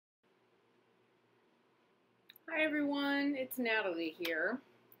Hi everyone, it's Natalie here,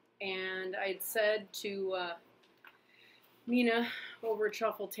 and I'd said to Mina over at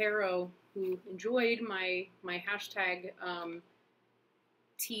Shuffle Tarot, who enjoyed my hashtag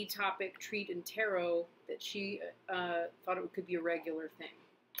TeaTopicTreatTarot, that she thought it could be a regular thing.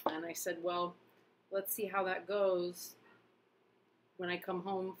 And I said, well, let's see how that goes when I come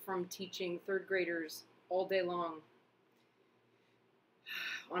home from teaching third graders all day long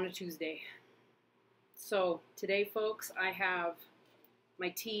on a Tuesday. So today, folks, I have my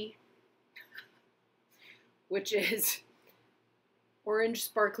tea, which is orange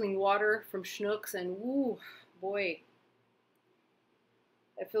sparkling water from Schnucks, and woo, boy,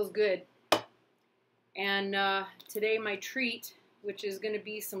 that feels good. And today my treat, which is going to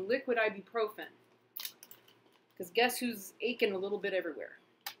be some liquid ibuprofen, because guess who's aching a little bit everywhere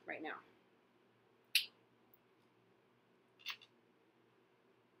right now?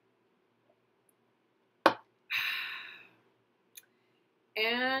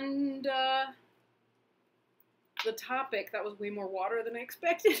 And the topic, that was way more water than I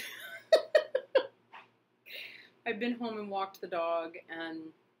expected. I've been home and walked the dog and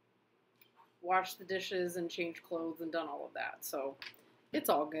washed the dishes and changed clothes and done all of that, so it's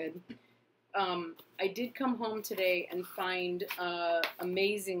all good. I did come home today and find,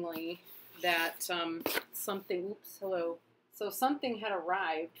 amazingly, that something had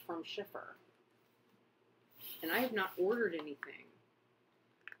arrived from Schiffer, and I have not ordered anything.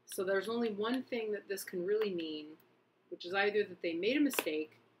 So there's only one thing that this can really mean, which is either that they made a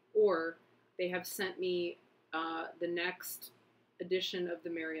mistake or they have sent me the next edition of the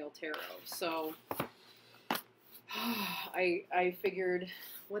Mariel Tarot. So I figured,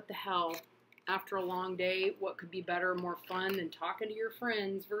 what the hell? After a long day, what could be better, more fun than talking to your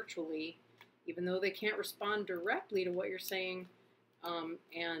friends virtually, even though they can't respond directly to what you're saying,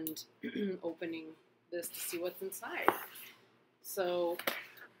 and opening this to see what's inside. So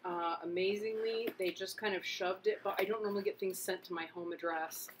amazingly, they just kind of shoved it, but I don't normally get things sent to my home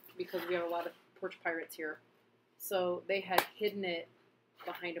address because we have a lot of porch pirates here. So they had hidden it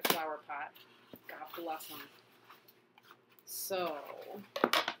behind a flower pot. God bless them. So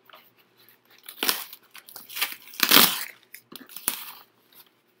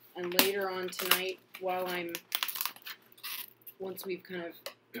and later on tonight, once we've kind of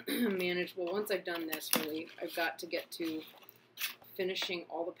managed, well, once I've done this, really, I've got to get to finishing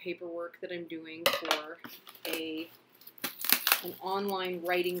all the paperwork that I'm doing for an online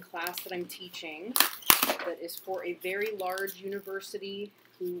writing class that I'm teaching that is for a very large university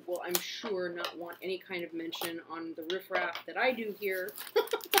who will, I'm sure, not want any kind of mention on the riffraff that I do here.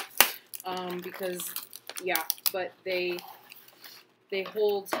 Because, yeah, but they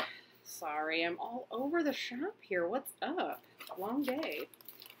hold, sorry, I'm all over the shop here. What's up? Long day.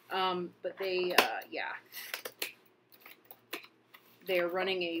 But they, yeah. They're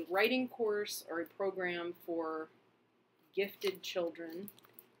running a writing course or a program for gifted children,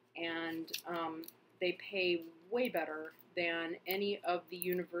 and they pay way better than any of the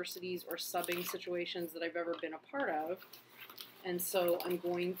universities or subbing situations that I've ever been a part of. And so I'm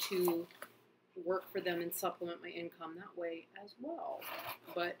going to work for them and supplement my income that way as well.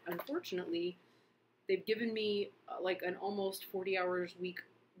 But unfortunately, they've given me like an almost 40 hours a week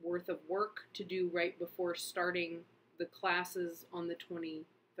worth of work to do right before starting the classes on the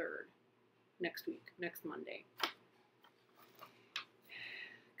 23rd, next week, next Monday.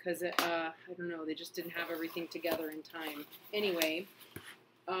 Because, I don't know, they just didn't have everything together in time. Anyway,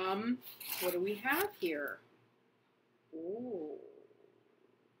 what do we have here? Oh.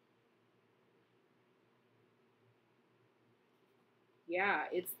 Yeah,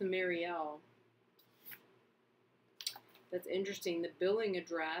 it's the Mariel. That's interesting. The billing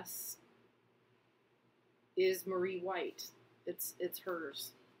address is Marie White. It's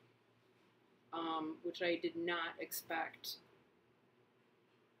hers, which I did not expect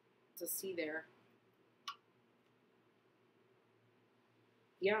to see there.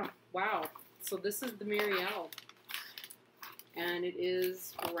 Yeah, wow. So this is the Mariel, and it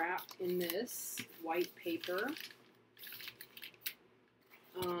is wrapped in this white paper.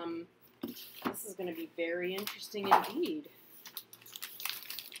 This is going to be very interesting indeed.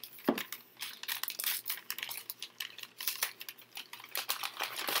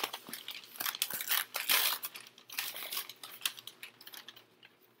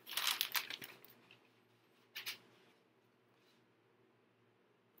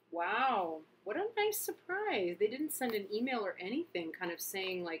 Wow, what a nice surprise. They didn't send an email or anything kind of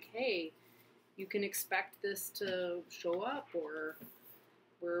saying like, hey, you can expect this to show up, or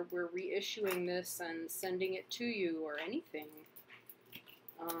we're reissuing this and sending it to you, or anything.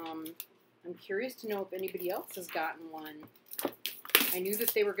 I'm curious to know if anybody else has gotten one. I knew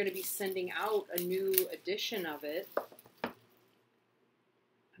that they were going to be sending out a new edition of it.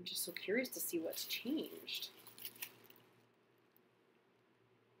 I'm just so curious to see what's changed.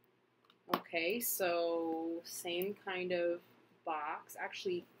 Okay, so same kind of box.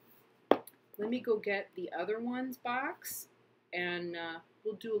 Actually, let me go get the other one's box, and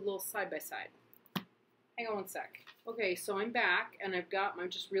we'll do a little side-by-side. Hang on one sec. Okay, so I'm back, and I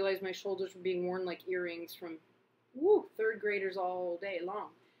just realized my shoulders were being worn like earrings from, third graders all day long.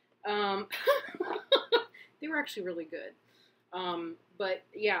 They were actually really good. But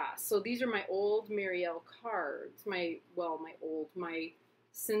yeah, so these are my old Marielle cards. My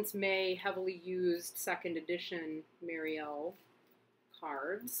since May heavily used second edition Marielle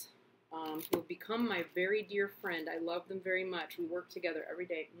cards, who have become my very dear friend. I love them very much. We work together every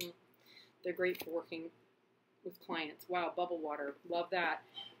day. They're great for working with clients. Wow, bubble water. Love that.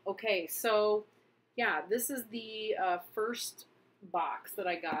 Okay, so yeah, this is the first box that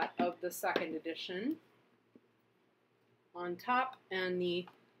I got of the second edition on top, and the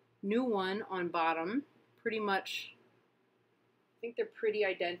new one on bottom. Pretty much, I think they're pretty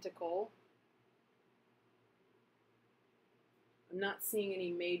identical. I'm not seeing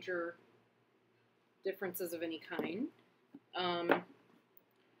any major differences of any kind.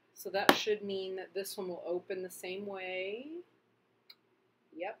 So that should mean that this one will open the same way.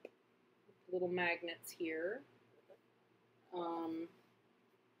 Yep, little magnets here.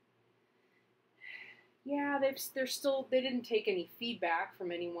 Yeah, they didn't take any feedback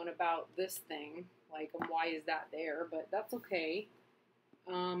from anyone about this thing, like why is that there, but that's okay.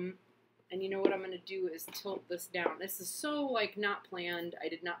 And you know what I'm going to do is tilt this down. This is so like not planned. I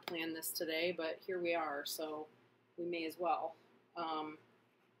did not plan this today, but here we are, so we may as well.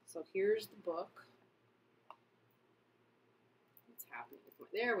 So here's the book. What's happening with my,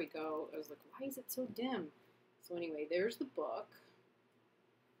 there we go. I was like, why is it so dim? So anyway, there's the book.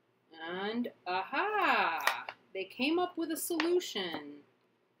 And, aha! They came up with a solution.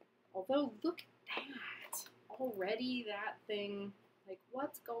 Although, look at that. Already that thing, like,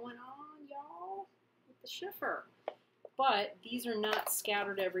 what's going on, y'all, with the Schiffer? But these are not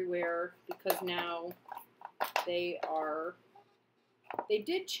scattered everywhere because now they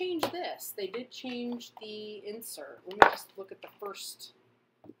did change this. They did change the insert. Let me just look at the first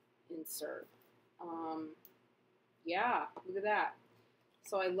insert. Yeah, look at that.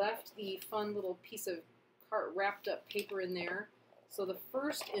 So I left the fun little piece of wrapped up paper in there. So the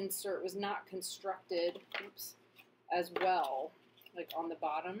first insert was not constructed, as well, like on the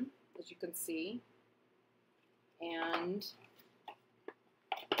bottom, as you can see. And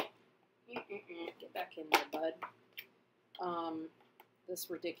get back in there, bud. This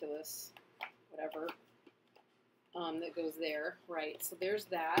ridiculous, whatever, that goes there. Right, so there's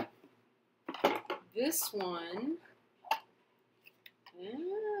that. This one,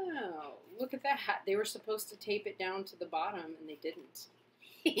 oh, look at that. They were supposed to tape it down to the bottom, and they didn't.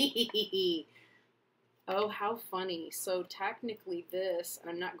 Oh, how funny. So technically this, and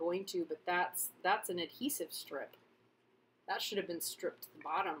I'm not going to, but that's an adhesive strip. That should have been stripped to the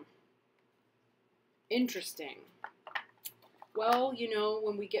bottom. Interesting. Well, you know,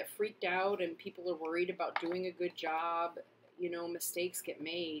 when we get freaked out and people are worried about doing a good job, you know, mistakes get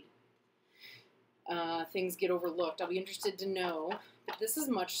made. Things get overlooked. I'll be interested to know. But this is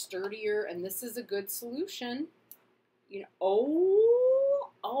much sturdier, and this is a good solution. You know,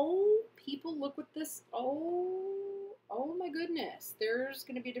 oh, people, look what this, oh my goodness. There's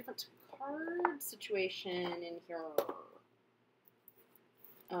going to be a different card situation in here.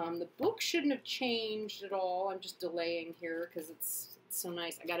 The book shouldn't have changed at all. I'm just delaying here because it's so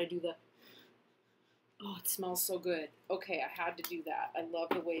nice. I got to do the, oh, it smells so good. Okay, I had to do that. I love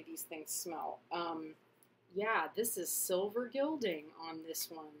the way these things smell. Yeah, this is silver gilding on this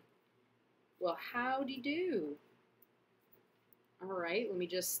one. Well, howdy do. All right, let me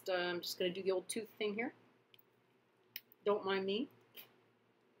just, I'm just going to do the old tooth thing here. Don't mind me.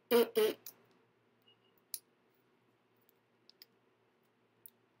 And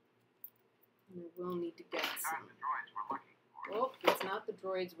we will need to get some. Oh, it's not the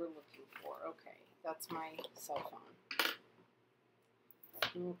droids we're looking for. Okay, that's my cell phone.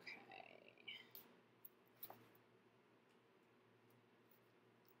 Okay.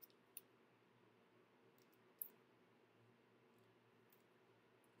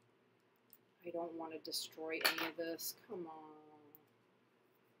 I don't want to destroy any of this. Come on.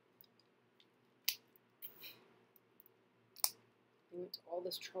 I went to all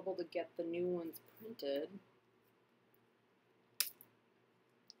this trouble to get the new ones printed.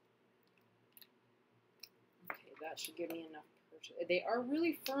 Okay, that should give me enough They are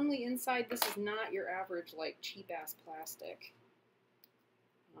really firmly inside. This is not your average, like, cheap-ass plastic.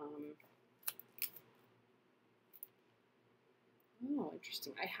 Oh,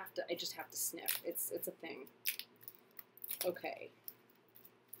 interesting. I just have to sniff. It's a thing. Okay.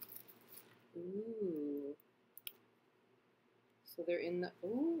 Ooh. So they're in the,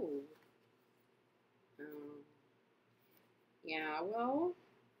 ooh. Yeah, well,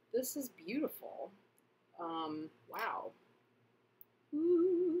 this is beautiful. Wow.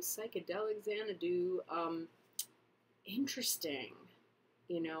 Ooh, psychedelic Xanadu. Interesting.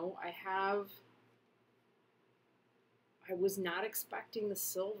 You know, I was not expecting the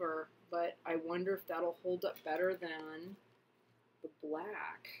silver, but I wonder if that'll hold up better than the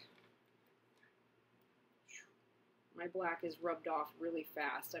black. My black is rubbed off really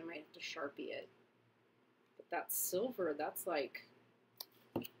fast. I might have to Sharpie it. But that silver, that's like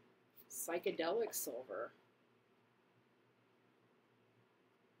psychedelic silver.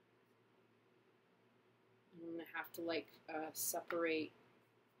 I'm gonna have to like separate.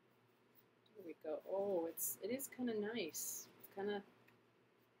 There we go. Oh, it is kind of nice. It's kind of,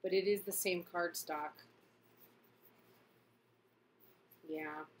 but it is the same cardstock.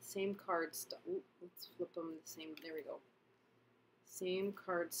 Yeah, same cardstock. Let's flip them the same. There we go. Same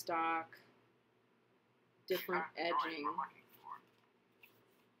cardstock, different edging.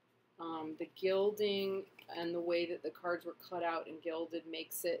 The gilding and the way that the cards were cut out and gilded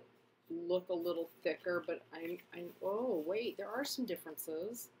makes it look a little thicker, but oh wait, there are some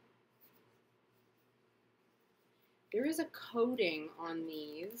differences. There is a coating on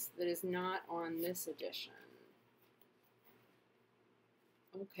these that is not on this edition.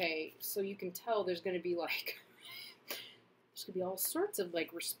 Okay, so you can tell there's going to be like, there's going to be all sorts of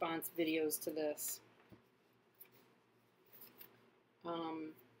like response videos to this. I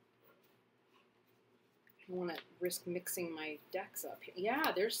don't want to risk mixing my decks up here.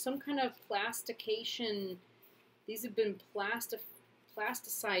 Yeah, there's some kind of plastication. These have been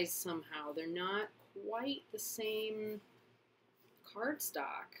plasticized somehow. They're not quite the same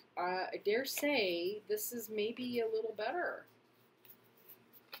cardstock. I dare say this is maybe a little better.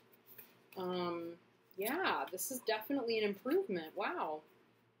 Yeah, this is definitely an improvement. Wow.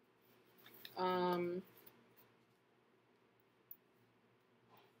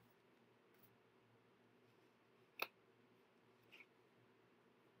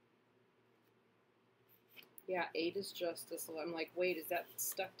 Yeah, 8 is justice. I'm like, wait, is that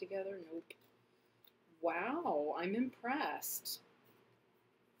stuck together? Nope. Wow, I'm impressed.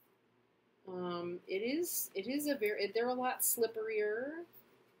 It is a they're a lot slipperier.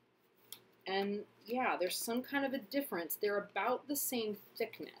 And yeah, there's some kind of a difference. They're about the same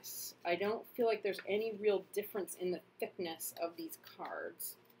thickness. I don't feel like there's any real difference in the thickness of these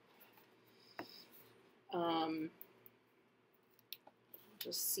cards.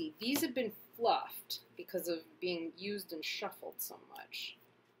 Just see. These have been fluffed because of being used and shuffled so much.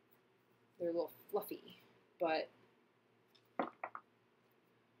 They're a little fluffy, but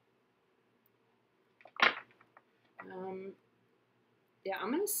yeah,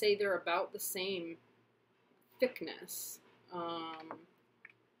 I'm going to say they're about the same thickness. Gosh,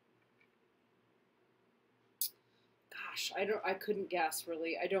 I couldn't guess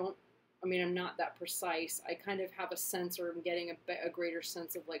really. I mean, I'm not that precise. I kind of have a sense, or I'm getting a greater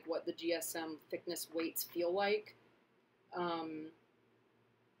sense of like what the GSM thickness weights feel like.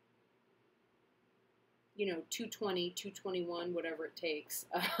 You know, 220, 221, whatever it takes.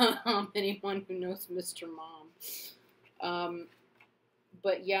 Anyone who knows Mr. Mom.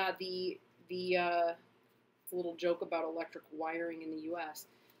 But yeah, the it's a little joke about electric wiring in the U.S.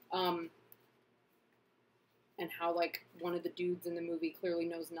 And how like one of the dudes in the movie clearly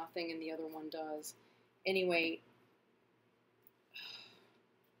knows nothing and the other one does. Anyway,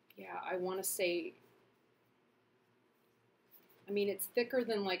 yeah, I want to say, I mean, it's thicker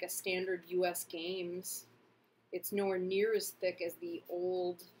than like a standard U.S. Games. It's nowhere near as thick as the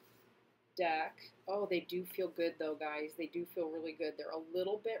old deck. Oh, they do feel good though, guys. They do feel really good. They're a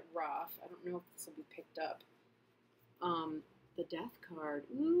little bit rough. I don't know if this will be picked up. The death card.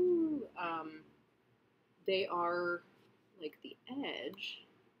 Ooh. They are like the edge. I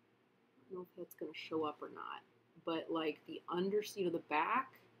don't know if that's going to show up or not. But like the you know, the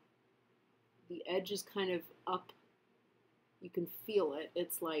back, the edge is kind of up. You can feel it.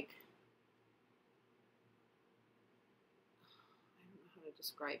 It's like, I don't know how to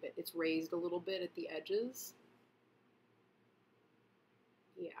describe it. It's raised a little bit at the edges.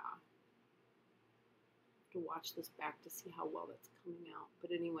 Yeah. To watch this back to see how well that's coming out.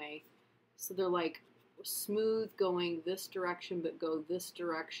 But anyway, so they're like smooth going this direction, but go this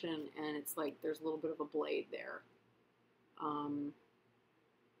direction, and it's like there's a little bit of a blade there.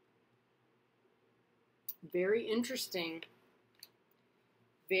 Very interesting.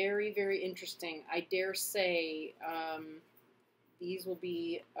 Very, very interesting. I dare say these will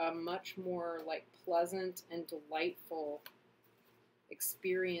be a much more like pleasant and delightful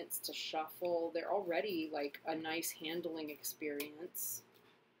experience to shuffle. They're already like a nice handling experience.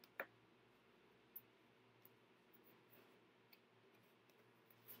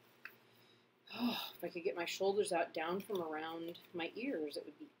 Oh, if I could get my shoulders out down from around my ears, it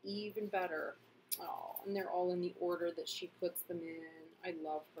would be even better. Oh, and they're all in the order that she puts them in. I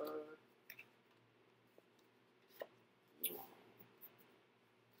love her. Oh,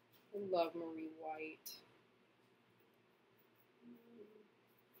 I love Marie White.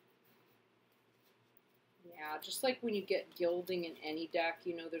 Yeah, just like when you get gilding in any deck,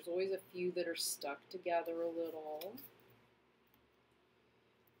 you know, there's always a few that are stuck together a little.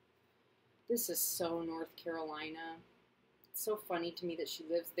 This is so North Carolina. It's so funny to me that she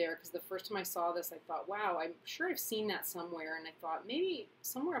lives there, because the first time I saw this, I thought, wow, I'm sure I've seen that somewhere, and I thought maybe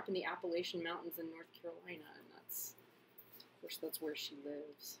somewhere up in the Appalachian Mountains in North Carolina, and that's, of course, that's where she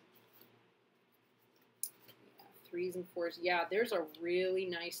lives. Yeah, 3s and 4s. Yeah, there's a really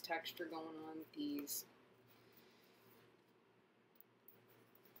nice texture going on with these.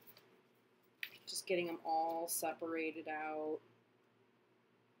 Just getting them all separated out.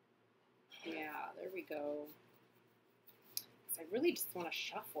 Yeah, there we go. I really just want to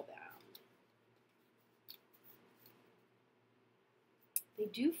shuffle them. They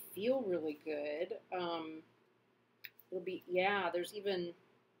do feel really good. It'll be, yeah, there's even,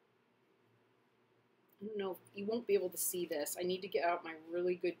 I don't know, you won't be able to see this. I need to get out my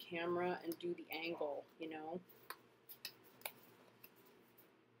really good camera and do the angle, you know?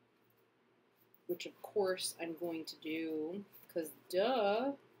 Which, of course, I'm going to do, because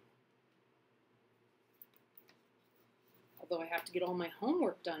duh. Although I have to get all my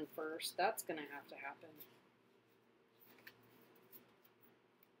homework done first. That's going to have to happen.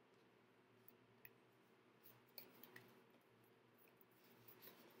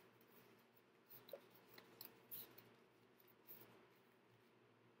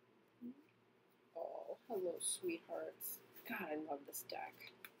 Oh, hello, sweethearts. God, I love this deck.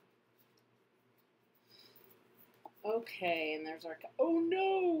 Okay, and there's our... Oh,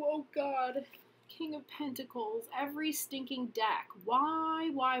 no! Oh, God. King of Pentacles. Every stinking deck. Why?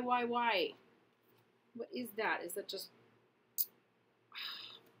 Why? What is that? Is that just...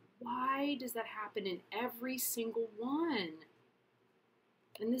 Why does that happen in every single one?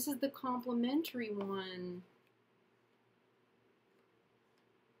 And this is the complimentary one.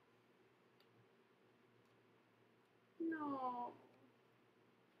 No.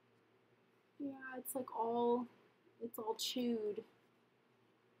 Yeah, it's like all... It's all chewed.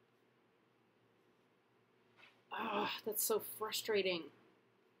 Ah, that's so frustrating.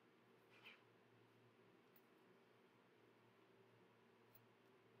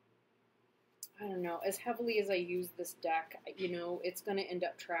 I don't know. As heavily as I use this deck, you know, it's going to end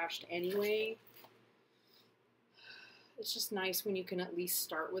up trashed anyway. It's just nice when you can at least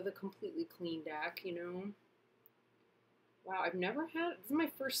start with a completely clean deck, you know. Wow, I've never had... This is my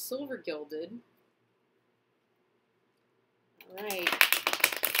first silver gilded. All right.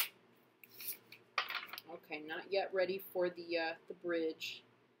 Okay, not yet ready for the bridge.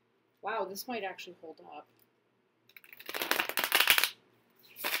 Wow, this might actually hold up.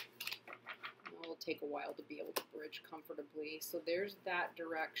 It'll take a while to be able to bridge comfortably. So there's that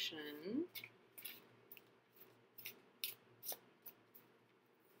direction.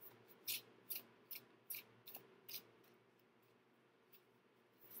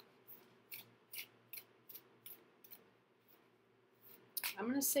 I'm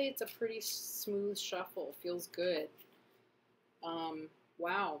going to say it's a pretty smooth shuffle. Feels good.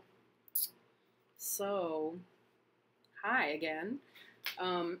 Wow. So, hi again.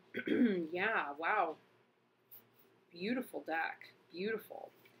 Yeah, wow. Beautiful deck.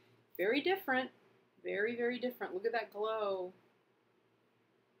 Beautiful. Very different. Very, very different. Look at that glow.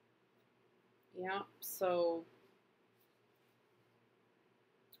 Yeah, so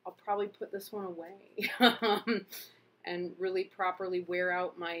I'll probably put this one away. And really properly wear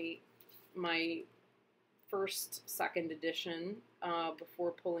out my first, second edition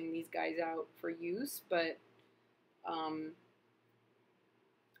before pulling these guys out for use. But how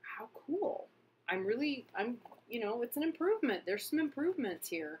cool! You know, it's an improvement. There's some improvements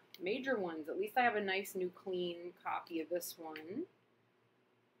here, major ones. At least I have a nice new clean copy of this one.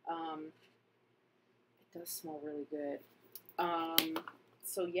 It does smell really good.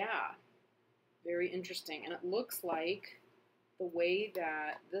 So yeah. Very interesting. And it looks like the way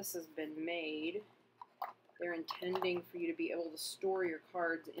that this has been made, they're intending for you to be able to store your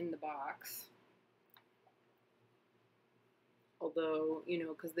cards in the box. Although, you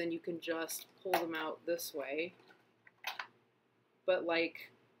know, because then you can just pull them out this way. But,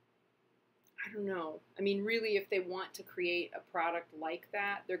 like, I don't know. I mean, really, if they want to create a product like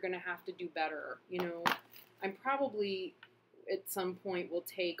that, they're going to have to do better. You know, I'm probably, at some point, will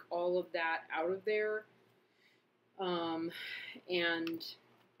take all of that out of there. And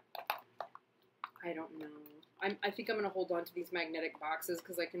I don't know. I think I'm going to hold on to these magnetic boxes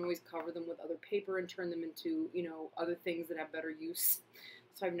because I can always cover them with other paper and turn them into, you know, other things that have better use.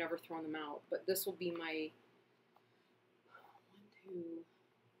 So I've never thrown them out. But this will be my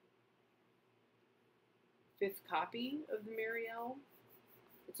 5th copy of the Marielle.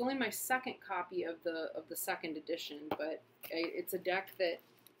 It's only my 2nd copy of the 2nd edition, but it's a deck that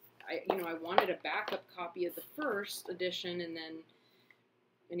I wanted a backup copy of the 1st edition, and then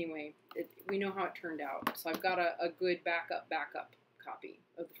anyway, we know how it turned out. So I've got a good backup copy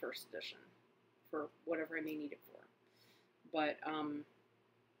of the 1st edition for whatever I may need it for. But I'm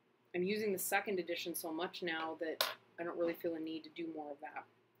using the 2nd edition so much now that I don't really feel a need to do more of that.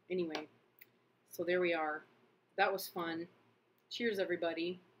 Anyway, so there we are. That was fun. Cheers,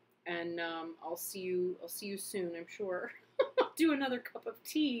 everybody, and I'll see you soon, I'm sure. I'll do another cup of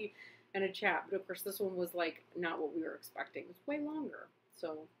tea and a chat. But of course, this one was like not what we were expecting. It was way longer.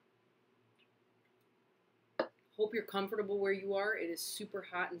 So hope you're comfortable where you are. It is super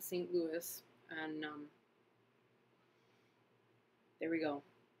hot in St. Louis, and there we go.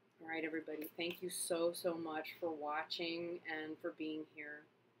 All right, everybody. Thank you so much for watching and for being here.